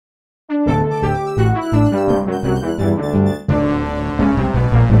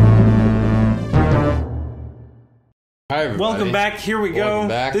Hi everybody. Welcome back. Here we go. Welcome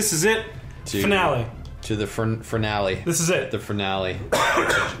back this is it. Finale. To the finale. This is it. The finale.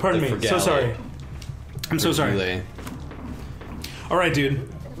 Pardon me. So sorry. I'm so sorry. All right, dude.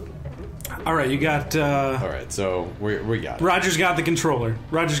 All right, you got. All right, so we got it. Roger's got the controller.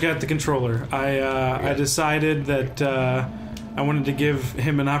 I decided that I wanted to give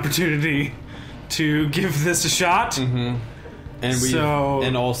him an opportunity to give this a shot. Mm-hmm. And we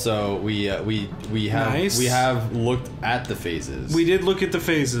have looked at the phases. We did look at the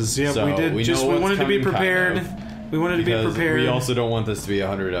phases. Yep, so we did. We wanted to be prepared. We wanted to be prepared. We also don't want this to be a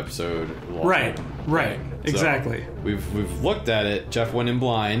 100 episode long. Right. Exactly. So we've looked at it. Jeff went in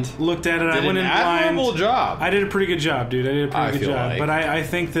blind. Looked at it. I went in blind. Admirable job. I did a pretty good job, dude. I did a pretty good job. But I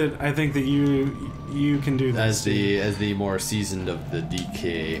think that you can do this as the more seasoned of the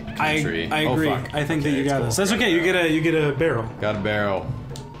DK country. I agree. Oh, fuck. I think that you got this. That's okay. You get a barrel. Got a barrel.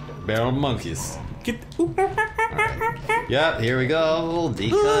 Barrel of monkeys. Right. Yeah, here we go.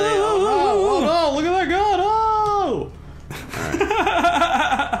 DK. Oh no! Look at that gun! Oh!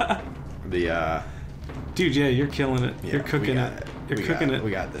 Alright. Dude, yeah, you're killing it. Yeah, you're cooking it. You're cooking it.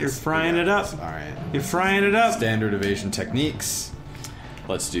 We got this. You're frying it up. Alright. You're frying it up. Standard evasion techniques.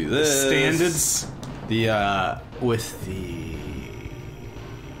 Let's do this. Standards. With the.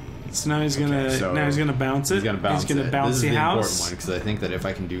 So now he's gonna bounce it. He's gonna bounce it. He's gonna bounce this the is the house. important one because I think that if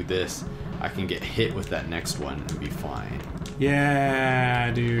I can do this, I can get hit with that next one and be fine. Yeah,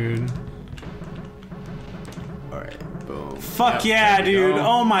 dude. Alright, boom. Fuck yeah, dude.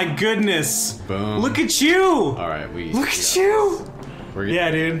 Oh my goodness. Boom. Look at you. Alright, Look at you.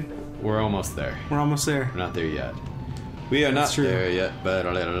 Yeah, dude. We're almost there. We're almost there. We're not there yet. We are not there yet, but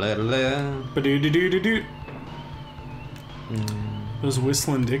Ba-do-do-do-do-do. Those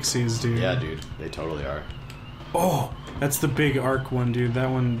whistling Dixies, dude. Yeah, dude. They totally are. Oh, that's the big arc one, dude. That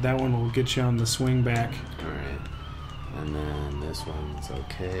one will get you on the swing back. Alright. And then this one's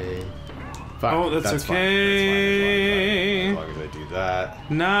okay. Fuck, oh, that's okay. As long as I do that.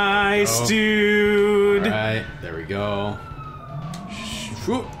 Nice, dude. Alright, there we go.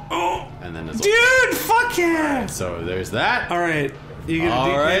 Oh, and then it's dude, fuck yeah. Right, so there's that. Alright. You get a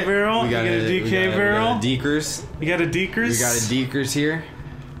DK barrel? You got a DK barrel? We got a Dekers. You got a Dekers? We got a Dekers here.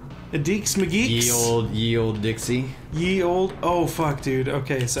 A Deeks McGeeks? Ye old Dixie. Ye old. Oh, fuck, dude.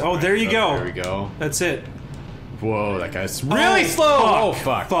 Okay, so. Oh, there you go. There we go. That's it. Whoa, that guy's really slow. Oh,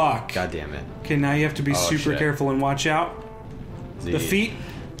 fuck. Fuck. God damn it. Okay, now you have to be super careful and watch out. The feet.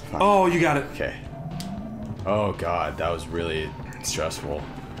 Fuck. Oh, you got it. Okay. Oh, God. That was really stressful.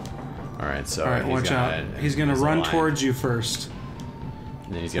 Alright, so. Alright, watch out. He's gonna run towards you first.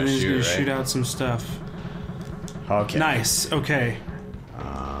 And then he's gonna shoot out some stuff. Okay. Nice. Okay.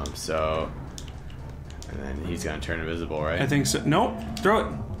 So. And then he's gonna turn invisible, right? I think so. Nope. Throw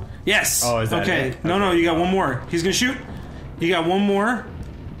it. Yes. Oh, is that okay. it? No, you got one more. He's gonna shoot. You got one more.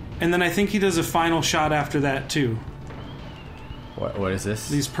 And then I think he does a final shot after that, too. What is this?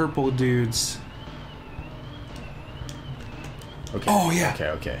 These purple dudes. Okay. Oh, yeah.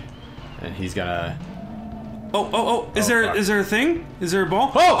 Okay. And he's gonna... Oh. Is there a thing? Is there a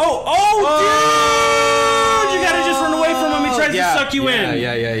ball? Oh, dude! You gotta just run away from him. He tries to suck you in.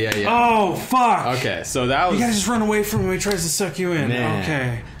 Yeah. Oh, fuck. Okay, so that was... You gotta just run away from him. He tries to suck you in. Man.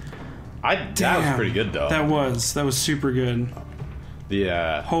 Okay. That was pretty good, though. That was super good.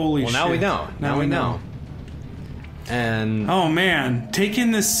 Holy shit. Well, now we know. Now we know. And... Oh, man. Take in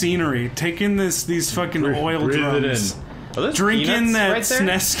this scenery. Take in these fucking oil drums. Drink in that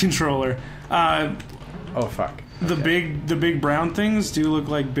SNES controller. Oh, fuck. The big brown things do look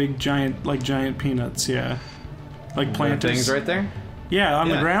like giant peanuts, yeah. Like planters. Things right there? Yeah, on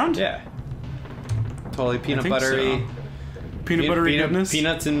the ground? Yeah. Totally peanut buttery. So. Peanut buttery goodness?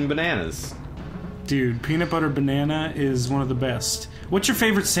 Peanuts and bananas. Dude, peanut butter banana is one of the best. What's your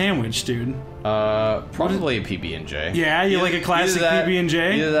favorite sandwich, dude? Probably a PB&J. Yeah, you like a classic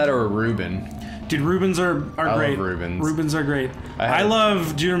PB&J? Either that or a Reuben. Dude, Reubens are great. I love Reubens. Reubens are great. I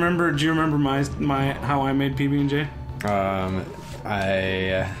love. Do you remember my how I made PB&J? I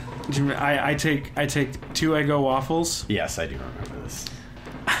take 2 Eggo waffles. Yes, I do remember this.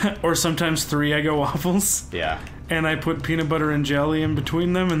 Or sometimes 3 Eggo waffles. Yeah. And I put peanut butter and jelly in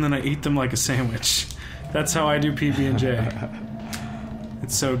between them, and then I eat them like a sandwich. That's how I do PB&J.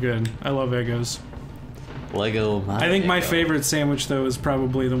 It's so good. I love Eggos. Lego. I think my favorite sandwich, though, is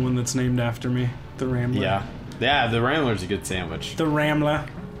probably the one that's named after me, the Rambler. Yeah, the Rambler's a good sandwich. The Rambler.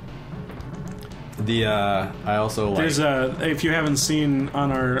 I also like... There's if you haven't seen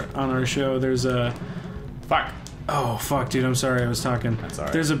on our show, there's a... Fuck. Oh, fuck, dude, I'm sorry, I was talking. That's all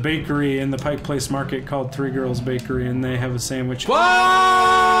right. There's a bakery in the Pike Place Market called Three Girls Bakery, and they have a sandwich. Whoa!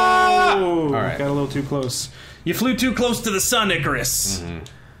 Oh, All right. got a little too close. You flew too close to the sun, Icarus.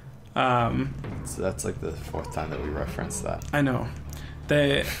 So that's like the 4th time that we referenced that. I know.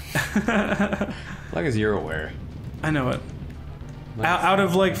 They... As long as you're aware. I know it. Out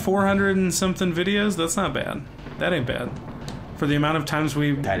of like 400 and something videos, that's not bad. That ain't bad. For the amount of times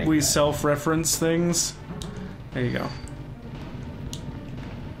we bad. self-reference things. There you go.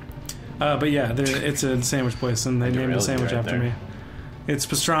 But yeah, it's a sandwich place, and they named a sandwich after me. It's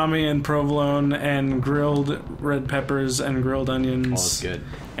pastrami and provolone and grilled red peppers and grilled onions. Oh, that's good.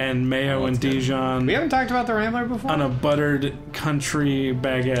 And mayo and Dijon. We haven't talked about the Rambler before? On a buttered country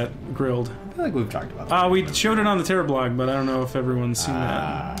baguette grilled. I feel like we've talked about that. We showed it on the Terror blog, but I don't know if everyone's seen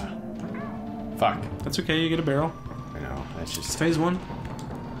that. Fuck. That's okay, you get a barrel. I know, that's just... Phase 1.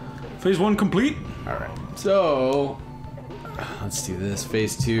 Phase 1 complete. Alright. So, let's do this.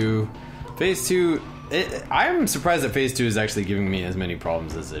 Phase 2. Phase 2... I'm surprised that Phase 2 is actually giving me as many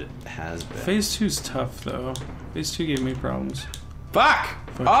problems as it has been. Phase 2's tough, though. Phase 2 gave me problems. Fuck!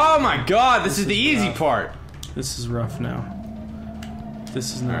 Oh my god, this is the easy rough. part! This is rough now.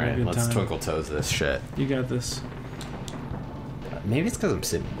 This is not a Alright, good let's time. twinkle toes this shit. You got this. Maybe it's because I'm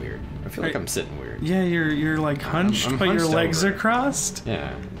sitting weird. I feel like I'm sitting weird. Yeah, you're like hunched, I'm but your hunched legs over. are crossed.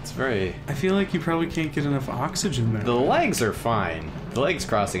 Yeah, it's very... I feel like you probably can't get enough oxygen there. The legs are fine. The legs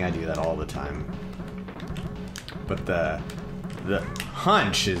crossing, I do that all the time. But the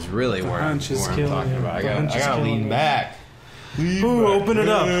hunch is really where I'm talking about. I gotta lean back. Ooh, open it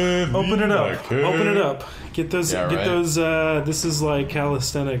up. Open it up. Open it up. Get those. Yeah, get right. those. This is like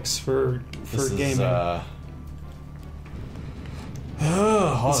calisthenics for gaming. That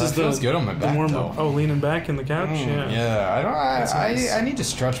feels good on my back, though. Oh, leaning back in the couch. Yeah, I don't. nice. I need to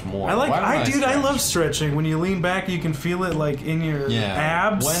stretch more. I stretch? love stretching. When you lean back, you can feel it like in your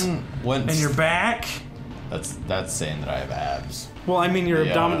abs when and your back. That's saying that I have abs. Well, I mean, your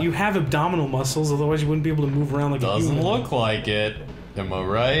abdominal. You have abdominal muscles. Otherwise, you wouldn't be able to move around like a human. Doesn't look like it. Am I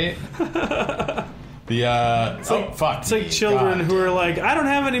right? It's like children who are like, I don't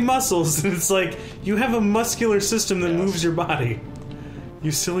have any muscles, and it's like you have a muscular system that moves your body.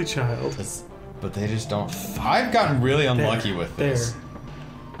 You silly child. But they just don't. I've gotten really unlucky with this.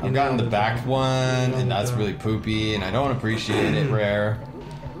 I've gotten the back one, and that's really poopy, and I don't appreciate it rare.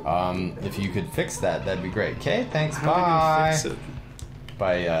 If you could fix that, that'd be great. Okay, thanks, How bye. am I gonna fix it?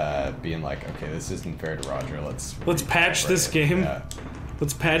 By being like, okay, this isn't fair to Roger. Let's patch this recalibrate. game. Yeah.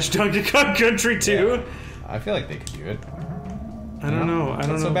 Let's patch Donkey Kong Country 2. Yeah. I feel like they could do it. I don't know. I don't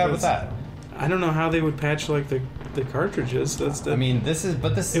know. What's so bad with that? I don't know how they would patch like the cartridges. I mean, this is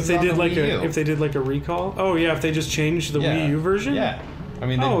if they did like if they did like a recall. Oh yeah, if they just changed the Wii U version. Yeah. I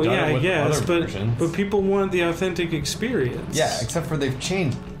mean, they've oh done yeah, it I with guess, other versions. but people want the authentic experience. Yeah, except for they've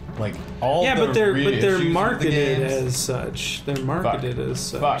changed like all. Yeah, the but they're reissues of marketed the games. as such. They're marketed as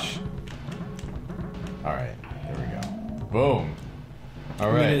such. Fuck. All right, there we go. Boom.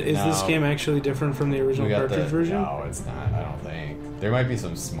 All right. Is this game actually different from the original cartridge version? No, it's not. I don't think. There might be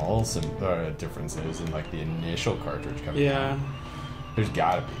some small differences in like the initial cartridge coming out. There's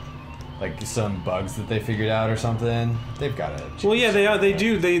gotta be. Like some bugs that they figured out or something. They've got to. Well, yeah, they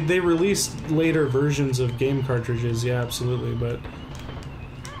do. They released later versions of game cartridges. Yeah, absolutely. But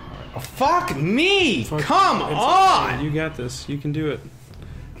oh, fuck me! Come it's on! Okay. You got this. You can do it.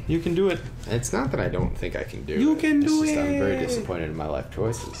 You can do it. It's not that I don't think I can do it. You can do it. I'm very disappointed in my life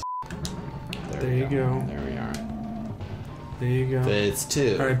choices. There you go. There we are. There you go. Phase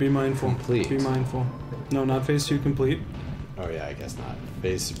 2. All right, be mindful. Complete. Be mindful. No, not phase 2 complete. Oh yeah, I guess not.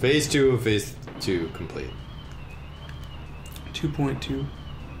 Phase 2 of phase 2 complete. 2.2.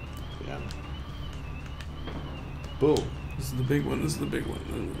 Yeah. Boom. This is the big one. This is the big one.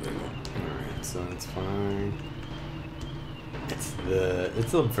 This is the big one. Alright, so that's fine. It's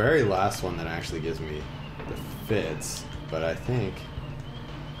the very last one that actually gives me the fits, but I think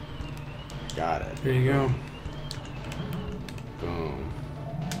got it. There you go. Boom.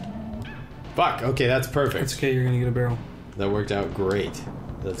 Fuck, okay, that's perfect. It's okay, you're gonna get a barrel. That worked out great.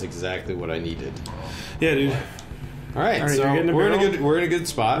 That's exactly what I needed. Yeah, dude. Alright, so you're getting a we're in barrel? a good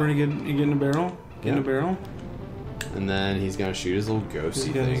spot. You getting a barrel? Getting a barrel? And then he's gonna shoot his little ghosty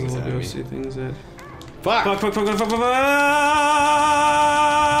He's got his things little at me. ghosty things at... Fuck! Fuck, fuck, fuck, fuck, fuck, fuck, fuck!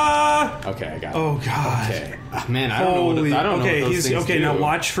 Okay, I got it. Oh, God. Okay. Man, I don't know what those things do. Now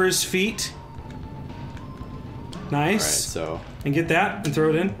watch for his feet. Nice. Alright, so... And get that and throw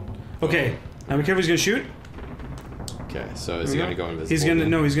it in. Okay. Now be careful, he's gonna shoot. Okay, so is he gonna go invisible?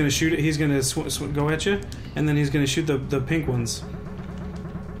 He's gonna shoot it. He's gonna go at you, and then he's gonna shoot the pink ones.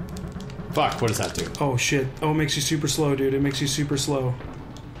 Fuck, what does that do? Oh shit. Oh, it makes you super slow, dude. It makes you super slow.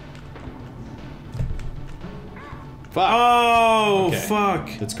 Fuck. Oh, okay. fuck.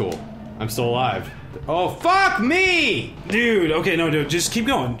 That's cool. I'm still alive. Oh, fuck me! Dude, okay, no, dude, just keep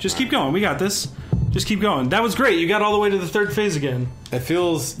going. Just keep going. We got this. Just keep going. That was great. You got all the way to the third phase again. It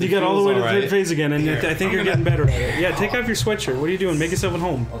feels. You got all the way to the third phase again, and Here, I think you're getting better at it. Yeah, take off your sweatshirt. What are you doing? Make yourself at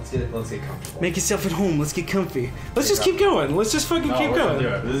home. Let's get comfortable. Make yourself at home. Let's get comfy. Let's just keep going. Let's just fucking keep going.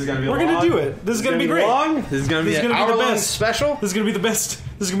 This is gonna be We're gonna do it. This is gonna be great. Long? This is gonna be an hour-long special? This is gonna be the best.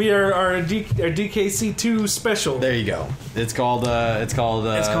 This is gonna be our DKC2 special. There you go. It's called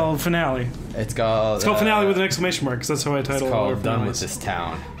finale. It's called finale with an exclamation mark, because that's how I title it. It's called Done with This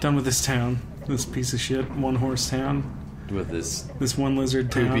Town. Done with this town. This piece of shit, one horse town. With this one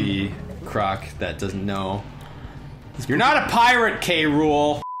lizard poopy town. croc that doesn't know. You're not a pirate, K.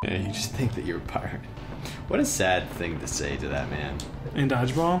 Rool. Yeah, you just think that you're a pirate. What a sad thing to say to that man. In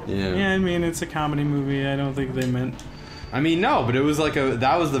Dodgeball? Yeah. Yeah, I mean, it's a comedy movie. I don't think they meant... I mean, no, but it was like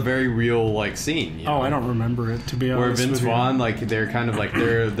that was the very real, like, scene. You know? Oh, I don't remember it, to be honest. Where Vince Vaughn, like, they're kind of like,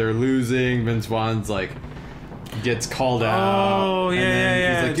 they're losing. Vince Vaughn's, like, gets called out. Oh, yeah, and then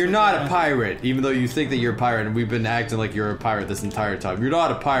yeah. He's like, you're not a pirate, even though you think that you're a pirate, and we've been acting like you're a pirate this entire time. You're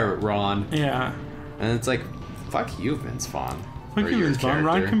not a pirate, Ron. Yeah. And it's like, fuck you, Vince Vaughn. Fuck you, Vince Vaughn.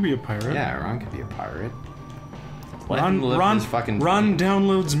 Ron can be a pirate. Yeah, Ron can be a pirate. Ron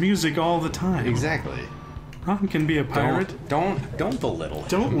downloads music all the time. Exactly. Ron can be a pirate. Don't belittle him.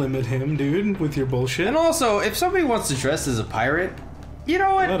 Don't limit him, dude, with your bullshit. And also, if somebody wants to dress as a pirate, you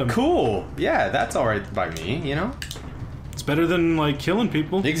know what? Let him. Cool. Yeah, that's alright by me, you know? It's better than, like, killing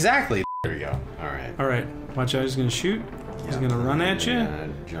people. Exactly. There we go. Alright. Alright, watch out. He's gonna shoot. He's gonna run at you.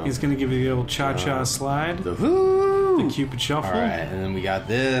 He's gonna give you the old cha-cha slide. The whoo! The Cupid shuffle. Alright, and then we got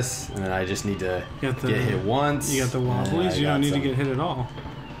this, and then I just need to get hit once. You got the wobblies. You don't need to get hit at all.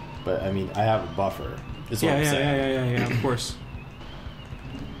 But, I mean, I have a buffer. Is what I'm saying. Yeah, of course.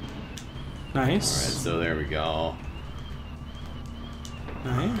 Nice. Alright, so there we go.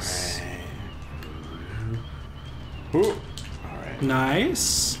 Nice. Alright. Alright.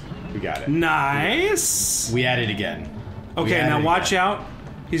 Nice. We got it. Nice. We at it again. Okay, now watch out.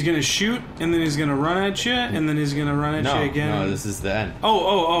 He's gonna shoot, and then he's gonna run at you, and then he's gonna run at you again. No, this is the end.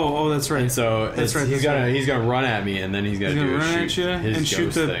 Oh, that's right. And so that's right. He's gonna run at me, and then he's gonna do run at you and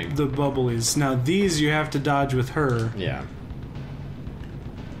shoot the bubblies. Now these you have to dodge with her. Yeah.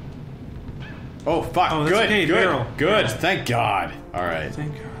 Oh fuck! Oh, good, okay, good. Barrel. Thank God. All right.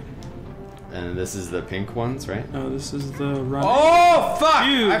 Thank God. And this is the pink ones, right? No, this is the run. Oh fuck!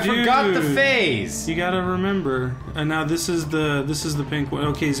 I forgot the phase. You gotta remember. And now this is the pink one.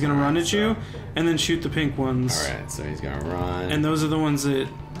 Okay, he's gonna run at you, and then shoot the pink ones. All right, so he's gonna run. And those are the ones that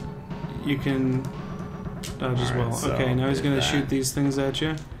you can dodge as well. So okay, now he's gonna shoot these things at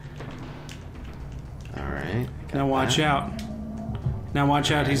you. All right. Now watch out. Now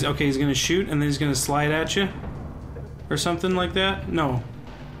watch out. He's gonna shoot, and then he's gonna slide at you, or something like that. No.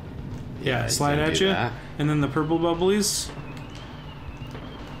 Yeah, slide at you, and then the purple bubblies.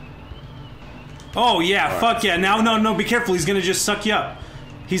 Oh yeah, fuck yeah! Now, no, be careful. He's gonna just suck you up.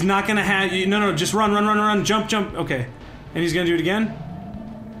 He's not gonna have you. No, just run, jump. Okay, and he's gonna do it again,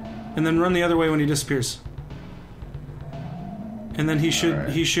 and then run the other way when he disappears. And then he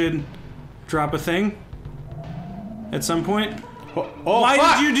should drop a thing at some point. Why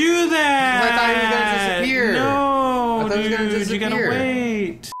did you do that? I thought he was gonna disappear. No, I thought he was gonna disappear. You gotta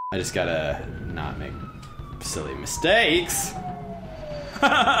wait. I just gotta not make silly mistakes.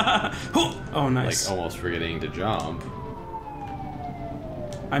 Oh, nice. Like almost forgetting to jump.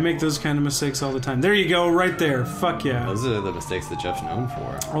 I make those kind of mistakes all the time. There you go, right there. Fuck yeah. Those are the mistakes that Jeff's known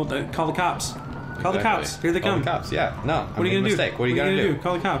for. Oh, call the cops. Call the cops. Here they come. Call the cops, yeah. No, what are you gonna do? What are you gonna do?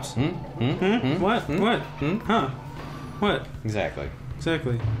 Call the cops. What? Huh? What? Exactly.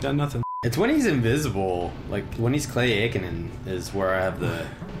 Got nothing. It's when he's invisible, like when he's Clay Aikinen is where I have the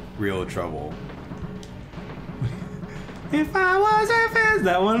real trouble. If I was a fizz,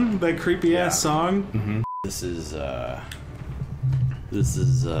 that one, that creepy ass song. Mm-hmm. This is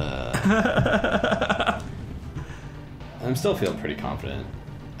I'm still feeling pretty confident,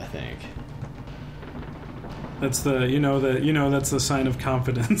 I think. That's that's the sign of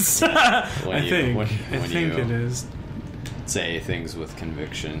confidence. I think it is. Say things with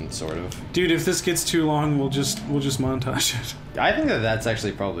conviction, sort of. Dude, if this gets too long, we'll just montage it. I think that's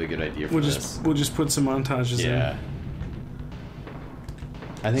actually probably a good idea for this. We'll just put some montages in. Yeah.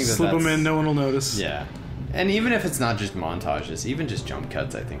 I think slip them in, no one will notice. Yeah. And even if it's not just montages, even just jump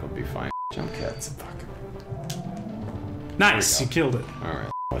cuts, I think will be fine. Jump cuts, fuck. Nice, you killed it.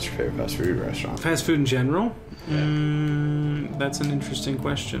 Alright. What's your favorite fast food restaurant? Fast food in general? Yeah. That's an interesting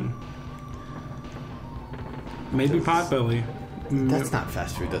question. Maybe Potbelly. That's not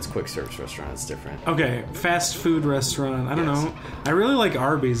fast food. That's quick service restaurant. It's different. Okay, fast food restaurant. I don't know. I really like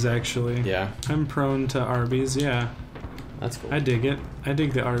Arby's, actually. Yeah. I'm prone to Arby's, yeah. That's cool. I dig it. I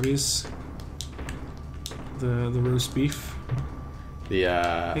dig the Arby's. The roast beef.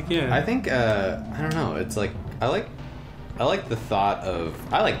 Yeah. I think I don't know. It's like I like the thought of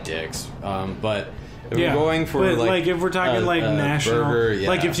I like dicks, but if we're going for but like if we're talking like national, burger, yeah.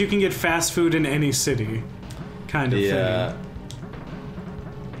 like if you can get fast food in any city, kind of thing.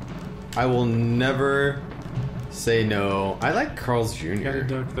 I will never say no. I like Carl's Jr. Gotta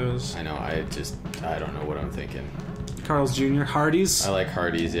duck those. I know. I don't know what I'm thinking. Carl's Jr. Hardee's. I like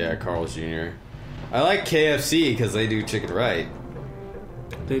Hardee's. Yeah, Carl's Jr. I like KFC because they do chicken right.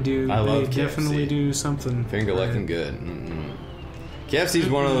 They do. I love KFC. Definitely do something. Finger licking good. KFC is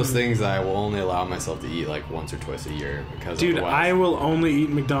one of those things that I will only allow myself to eat like once or twice a year because. Dude, otherwise, I will only eat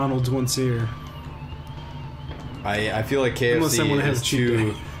McDonald's once a year. I feel like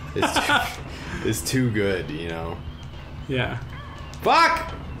KFC is too good, you know. Yeah.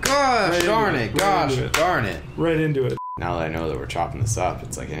 Fuck! Gosh darn it! Gosh darn it! Right into it. Now that I know that we're chopping this up,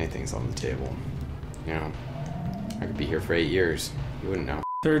 it's like anything's on the table. You know, I could be here for 8 years. You wouldn't know.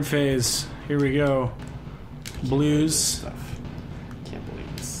 Third phase. Here we go. Blues. Can't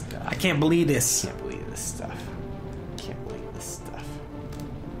believe this stuff. I can't believe this. Can't believe this stuff. Can't believe this stuff.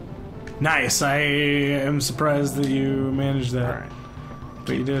 Nice. I am surprised that you managed that. All right.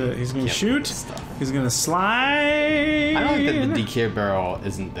 But you did it. He's gonna shoot. He's gonna slide. I don't like that the DK barrel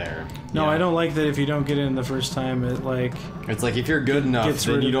isn't there. No, I don't like that if you don't get it in the first time, it like... It's like if you're good enough,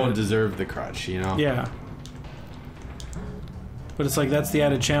 then you don't deserve the crutch, you know? Yeah. But it's like, that's the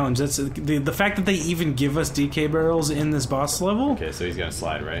added challenge. That's the fact that they even give us DK barrels in this boss level. Okay, so he's gonna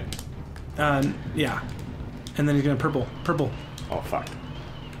slide, right? Yeah. And then he's gonna purple. Purple. Oh, fuck.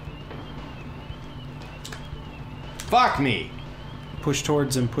 Fuck me! Push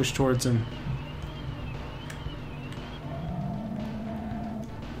towards him, push towards him.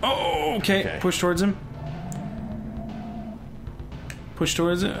 Oh, okay. Push towards him. Push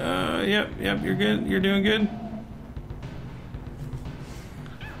towards it. Yep, you're good. You're doing good.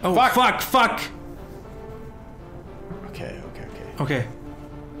 Oh, fuck. Okay.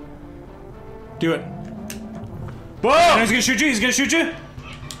 Do it. Whoa! He's gonna shoot you.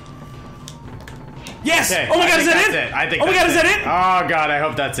 Yes! Okay, oh my god, is that it? I think oh my god, is that it? Oh god, I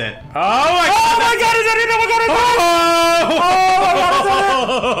hope that's it. Oh my god, is that it?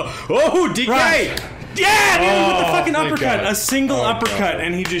 Oh, DK! Right. Yeah, dude, with the fucking uppercut. God. A single uppercut,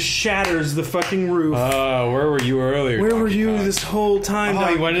 and he just shatters the fucking roof. Where were you earlier? Where were you this whole time? Oh,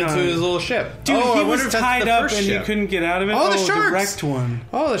 he went into his little ship. Dude, he was tied up and he couldn't get out of it. Oh, the sharks! The wrecked one.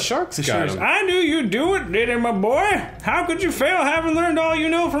 Oh, the sharks got him. I knew you'd do it, did it, my boy? How could you fail having learned all you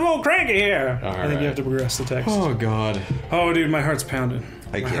know from old Cranky here? I think you have to progress the text. Oh, God. Oh, dude, my heart's pounding.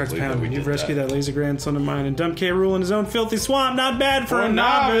 My heart's pounding. You've rescued that lazy grandson of mine and dumped K. Rool in his own filthy swamp. Not bad for a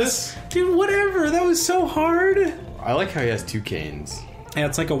novice. Dude, whatever. That was so hard. I like how he has 2 canes. Yeah,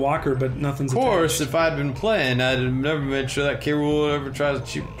 it's like a walker, but nothing's attached. Of course, if I'd been playing, I'd have never made sure that K. Rool would ever try to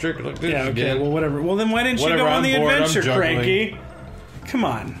cheap trick like this again. Well, whatever. Well, then why didn't you go on the adventure, Cranky? Come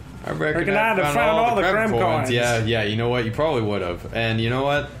on. I reckon I'd have found all the creme coins. Yeah, you know what? You probably would have. And you know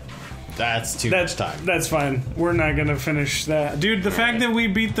what? That's too much time. That's fine. We're not gonna finish that, dude. The fact that we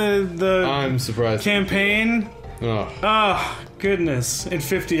beat the I'm surprised campaign. Oh goodness! In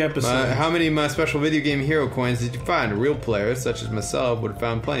 50 episodes. How many of my special video game hero coins did you find? A real player such as myself would have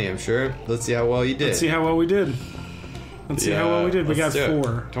found plenty, I'm sure. Let's see how well you did. Let's see how well we did. We got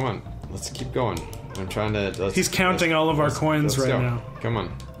 4. Come on, let's keep going. I'm trying to. He's counting all of our coins right now. Come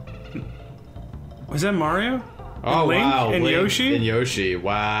on. Was that Mario? Oh, Link wow. And Link Yoshi? And Yoshi.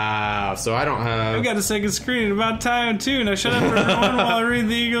 Wow. So I don't have... I've got a second screen about time, too. Now shut up for a moment while I read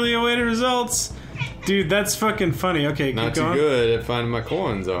the eagerly awaited results. Dude, that's fucking funny. Okay, keep going. Not too good at finding my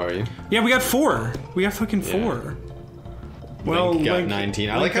coins, are you? Yeah, we got 4. We got fucking 4. Well, Link got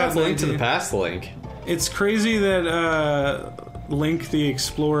 19. I like how it's Link to the Past Link. It's crazy that Link the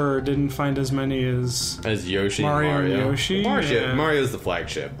Explorer didn't find as many as Yoshi Mario and Mario. Yoshi. Well, Mario's the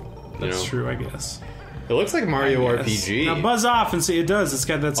flagship. That's true, I guess. It looks like Mario RPG. Now buzz off and see. It does. It's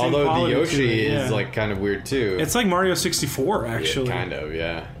got that same quality. Although the Yoshi is like kind of weird too. It's like Mario 64 actually. Yeah, kind of,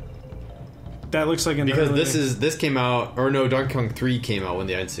 yeah. That looks like an this came out, or no, Donkey Kong 3 came out when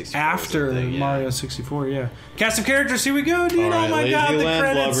the N64 after Mario 64. Yeah. Cast of characters. Here we go, dude. Right, oh my god, the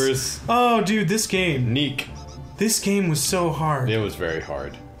credits. Lovers. Oh, dude, this game. Neek. This game was so hard. It was very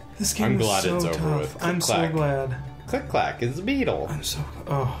hard. This game was so tough. Over with. I'm so glad. Click clack is the beetle. I'm so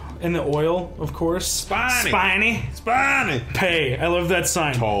and the oil, of course. Spiny. Pay. I love that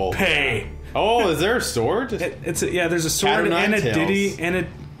sign. Toll. Pay. Oh, is there a sword? There's a sword and a Diddy and a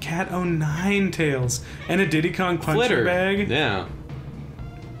Cat O' Tails and a Diddy Kong puncher bag. Yeah.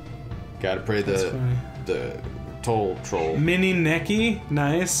 Gotta pray the toll troll. Mini Neki,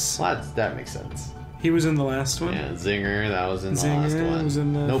 nice. Well, that makes sense. He was in the last one. Yeah, Zinger, that was in the last one. Was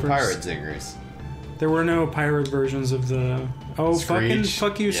in the no first. pirate zingers. There were no pirate versions of the... Oh, Screech.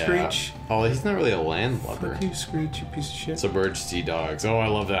 fuck you, Screech. Oh, he's not really a landlubber. Fuck you, Screech, you piece of shit. Submerged sea dogs. Oh, I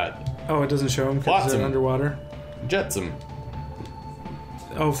love that. Oh, it doesn't show them because they're underwater. Jetsam.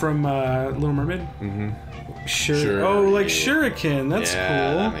 Oh, from Little Mermaid? Mm-hmm. Sure. Oh, like Shuriken. That's cool.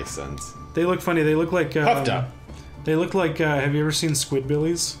 Yeah, that makes sense. They look funny. They look like... Puffed up. They look like... have you ever seen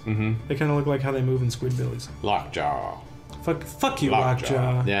Squidbillies? Mm-hmm. They kind of look like how they move in Squidbillies. Lockjaw. Fuck you,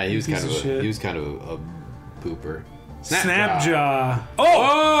 Lockjaw. Yeah, he was kind of a pooper. Snapjaw.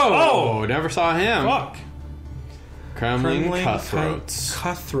 Oh! Never saw him. Fuck. Kremling Cutthroats.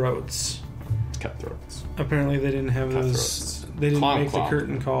 Cutthroats. Apparently they didn't have those. They didn't make the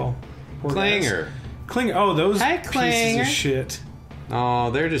curtain call. Clanger. Clanger. Oh, those pieces of shit. Oh,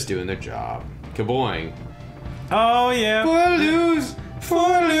 they're just doing their job. Kaboing. Oh, yeah.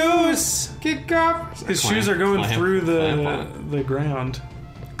 Footloose. Kick off. His shoes are going through the ground.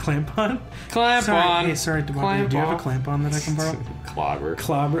 Clamp on? On. Hey, sorry to bother you. Do you have a clamp on that I can borrow?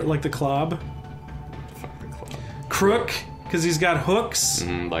 Clobber, like the clob. Crook, because he's got hooks.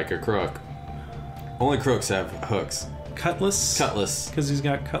 Like a crook. Only crooks have hooks. Cutlass, because he's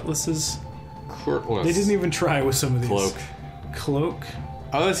got cutlasses. Cutlass. They didn't even try with some of these. Cloak.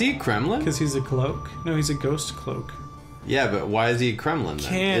 Oh, is he Kremlin? Because he's a cloak. No, he's a ghost cloak. Yeah, but why is he a Kremlin then?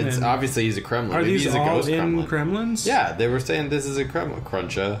 Canon. It's obviously he's a Kremlin. Are Maybe these he's a all ghost in Kremlin. Kremlins? Yeah, they were saying this is a Kremlin.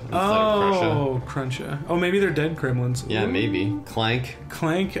 Cruncha instead of Cruncha. Oh, maybe they're dead Kremlins. Yeah, maybe. Clank.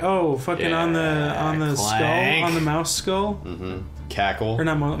 Oh, fucking on the skull, on the mouse skull. Mm-hmm. Cackle. Or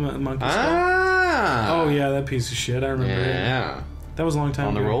not monkey skull. Oh yeah, that piece of shit. I remember. Yeah. That was a long time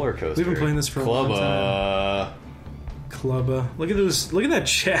on ago. the roller coaster. We've been playing this for a long time. Clubba. Look at those. Look at that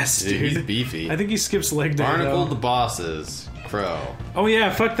chest, dude. He's beefy. I think he skips leg day. Barnacle the bosses. Crow. Oh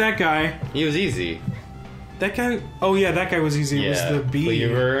yeah, fuck that guy. He was easy. That guy. Oh yeah, that guy was easy. It was the bee.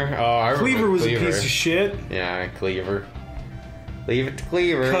 Cleaver. Oh, I remember Cleaver was a piece of shit. Yeah, Cleaver. Leave it to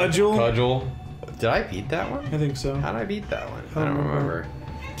Cleaver. Cudgel. Did I beat that one? I think so. How did I beat that one? I don't remember.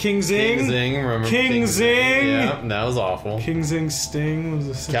 King Zing. Remember King Zing. Yeah, that was awful. King Zing Sting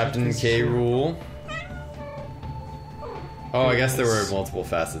was a Captain K. Rool. Oh, I guess there were multiple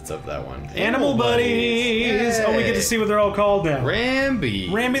facets of that one. Animal Buddies! Oh, we get to see what they're all called now.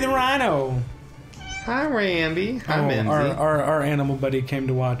 Rambi the Rhino. Hi, Rambi. Hi, Mimsy. Our animal buddy came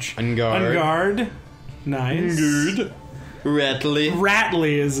to watch. Ungard. Nice. Good.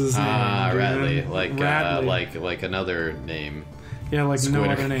 Rattly is his name. Rattly. Rattly. Like another name. Yeah, like Squitter. no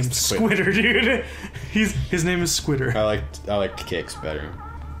other name. Squitter, dude. His name is Squitter. I like Kicks better.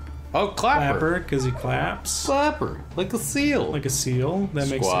 Oh, Clapper, because he claps. Clapper, like a seal. Like a seal. That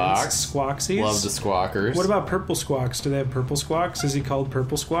makes sense. Squawksies. Love the squawkers. What about purple squawks? Do they have purple squawks? Is he called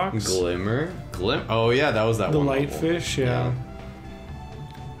purple squawks? Glimmer. Oh yeah, that was that one. The lightfish, yeah.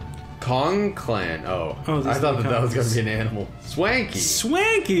 Kong Clan. Oh I thought that was gonna be an animal.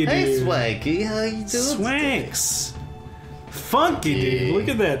 Swanky, dude. Hey, Swanky, how you doing? Swanks. Funky, dude. Look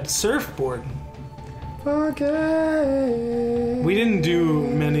at that surfboard. Okay. We didn't do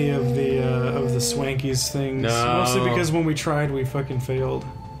many of the Swankies things. No. Mostly because when we tried, we fucking failed.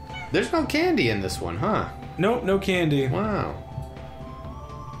 There's no candy in this one, huh? Nope, no candy. Wow.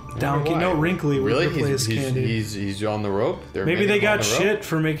 Donkey, no Wrinkly. Really? Candy. He's on the rope? Maybe they got shit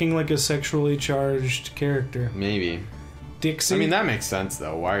for making like a sexually charged character. Maybe. Dixie. I mean, that makes sense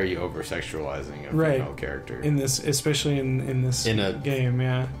though. Why are you over sexualizing a female character? In this, especially in this game,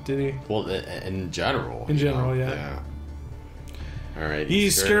 yeah. Did he? Well, in general. In general, yeah. Alright. Ye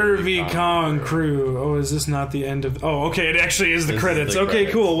Scurvy Kong crew. Oh, is this not the end of... Oh, okay, it actually is the credits.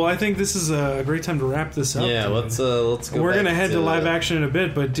 Okay, cool. Well, I think this is a great time to wrap this up. Yeah, let's go. We're gonna head to live action in a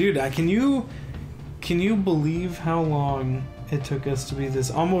bit, but dude, can you believe how long it took us to be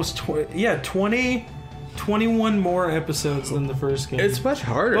this? Almost 21 more episodes than the first game. It's much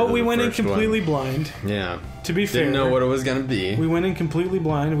harder. But we went in completely blind. Yeah. To be fair, didn't know what it was gonna be. We went in completely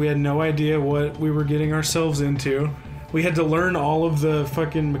blind. We had no idea what we were getting ourselves into. We had to learn all of the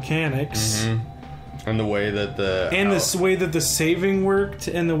fucking mechanics. And the way that the way that the saving worked,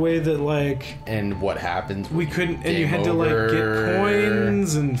 and the way that like and what happens we couldn't, and you had to like get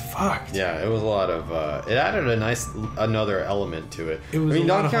coins and fucked. Yeah, it was a lot of it added another element to it. It was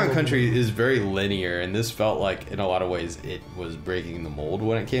Donkey Kong Country is very linear, and this felt like in a lot of ways it was breaking the mold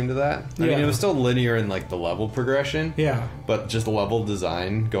when it came to that. I mean, it was still linear in like the level progression. Yeah, but just the level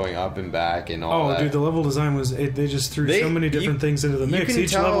design going up and back and all that. Oh, dude, the level design was they just threw so many different things into the mix.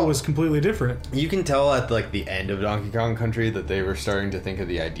 Each level was completely different. You can tell at like the end of Donkey Kong Country that they were starting to think of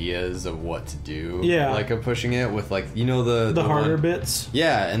the ideas of what to do. Yeah, like of pushing it with like the harder bits.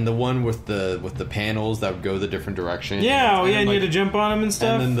 Yeah, and the one with the panels that would go the different direction. Yeah, and you had to jump on them and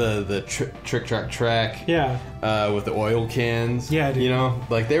stuff. And then the trick track. Yeah. With the oil cans. Yeah, dude. You know,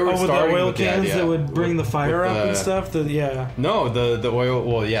 like they were with starting the oil with cans the that would bring the fire up and stuff. No, the oil.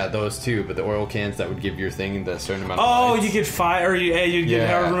 Well, yeah, those too. But the oil cans that would give your thing the certain amount of lights. You get fire. You get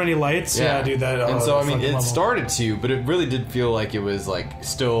however many lights. Yeah, dude. That. And so I mean, it started to, but it really did feel like it was like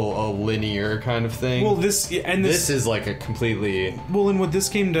still a linear kind of thing. Well, this is like a completely. Well, and what this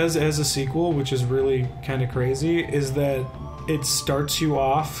game does as a sequel, which is really kind of crazy, is that it starts you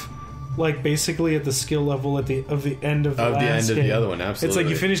off like basically at the skill level of the end of the last game. The other one. Absolutely, it's like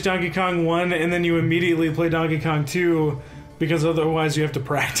you finish Donkey Kong 1 and then you immediately play Donkey Kong 2 because otherwise you have to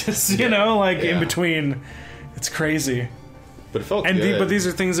practice. You know, in between. It's crazy. But it felt good. But these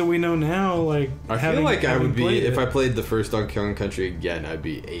are things that we know now. Like I feel like I would be if I played the first Donkey Kong Country again. I'd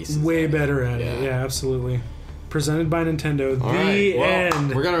be ace. Way better at it. Yeah, absolutely. Presented by Nintendo.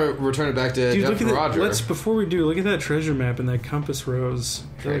 End. We're gonna return it back to Jeff and Roger. Before we do, look at that treasure map and that compass rose.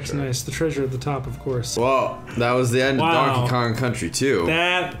 That looks nice. The treasure at the top, of course. Well, that was the end of Donkey Kong Country 2.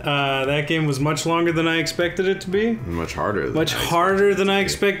 That game was much longer than I expected it to be. Much harder. Than I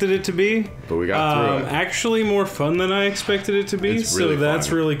expected it to be. But we got through it. Actually, more fun than I expected it to be. It's really that's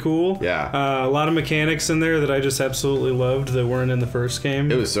really cool. Yeah. A lot of mechanics in there that I just absolutely loved that weren't in the first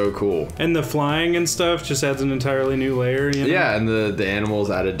game. It was so cool. And the flying and stuff just adds an entirely new layer. You know? Yeah, and the animals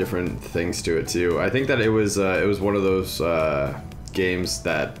added different things to it too. I think that it was one of those games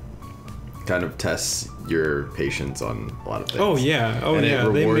that kind of tests your patience on a lot of things. Oh yeah,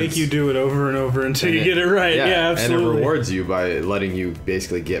 they make you do it over and over until you get it right. Yeah, absolutely. And it rewards you by letting you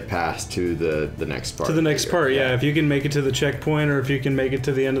basically get past to the next part. To the next part, yeah. If you can make it to the checkpoint or if you can make it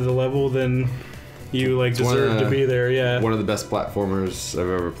to the end of the level, then you deserve to be there. Yeah, one of the best platformers I've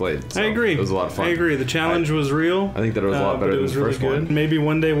ever played. So I agree. It was a lot of fun. I agree. The challenge was real. I think that it was a lot better than the first one. Maybe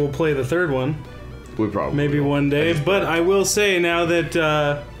one day we'll play the third one. We probably maybe will. One day. But I will say now that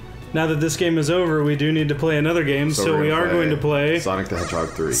this game is over, we do need to play another game. So we are going to play Sonic the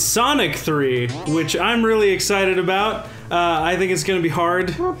Hedgehog 3. Sonic 3, which I'm really excited about. I think it's going to be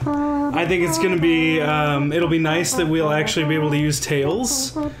hard. I think it's going to be, it'll be nice that we'll actually be able to use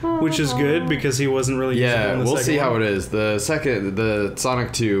Tails, which is good because he wasn't really using it in the we'll see one. how it is. The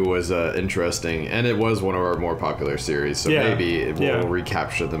Sonic 2 was interesting, and it was one of our more popular series, so maybe we'll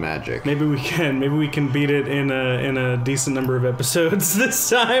recapture the magic. Maybe we can beat it in a decent number of episodes this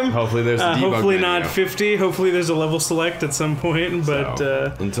time. Hopefully there's a debug hopefully menu. Not 50. Hopefully there's a level select at some point, but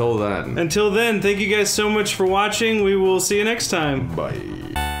until then, thank you guys so much for watching. We will see you next time. Bye.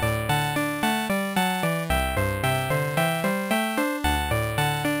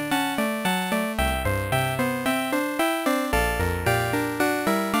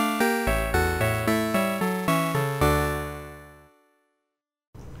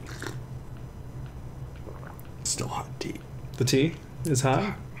 Still hot tea. The tea is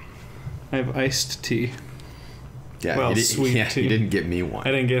hot? I have iced tea. Yeah, well, sweet tea. You didn't get me one.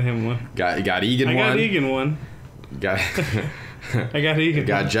 I didn't get him one. Got Egan one. I got Egan one. I got Egan.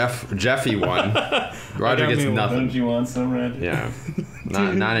 Got Jeffy one. Roger gets nothing. Don't you want some, Roger? Yeah.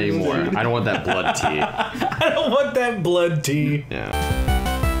 Not anymore. I don't want that blood tea. I don't want that blood tea. Yeah.